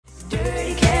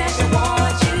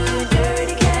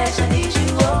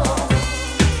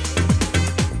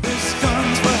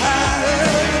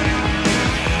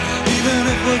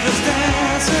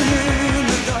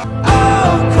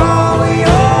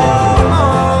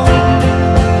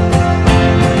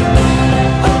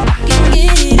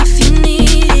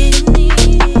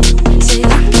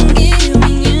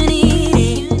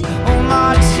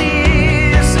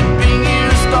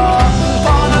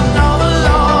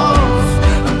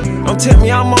tell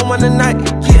me I'm on one tonight.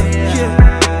 Yeah,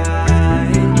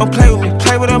 yeah. Oh, play with me,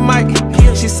 play with her mic.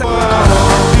 She said,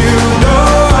 you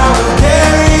know I will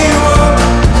carry you up,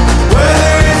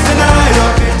 whether it's tonight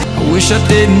or 50. I wish I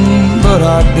didn't, but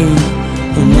I do.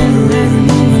 Remember every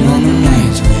moment on the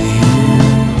nights with you.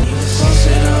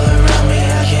 Sit all around me,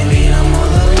 I can't be no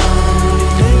more alone.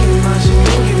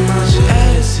 Thinking about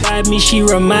you, Me, she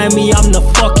remind me I'm the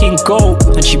fucking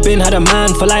GOAT. And she been had a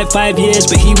man for like 5 years,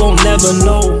 but he won't never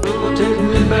know. taking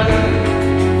me back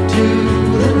to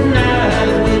the night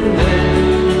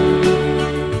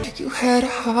when you had a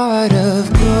heart of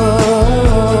gold.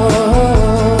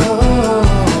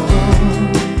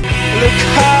 Look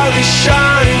how they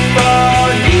shine for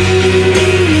you.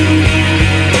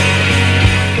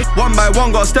 One by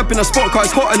one, got to step in the spot, cause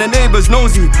it's hot and the neighbours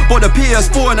nosy. Bought the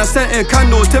PS4 and I sent in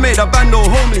candles to make the band all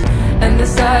homely. And the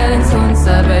silence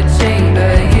inside my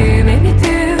chamber, you made me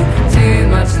do too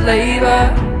much labor.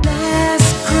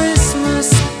 Last Christmas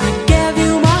I gave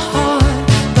you my heart,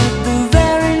 but the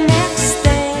very next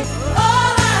day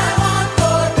all I want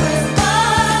for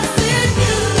Christmas is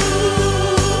you.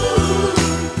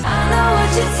 I know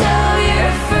what you tell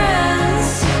your friends,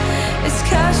 it's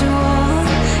casual,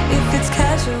 if it's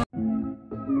casual.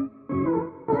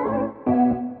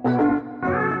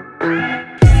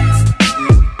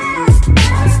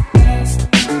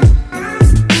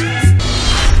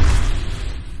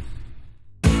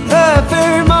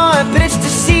 Every month it's the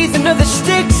season of the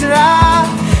stick.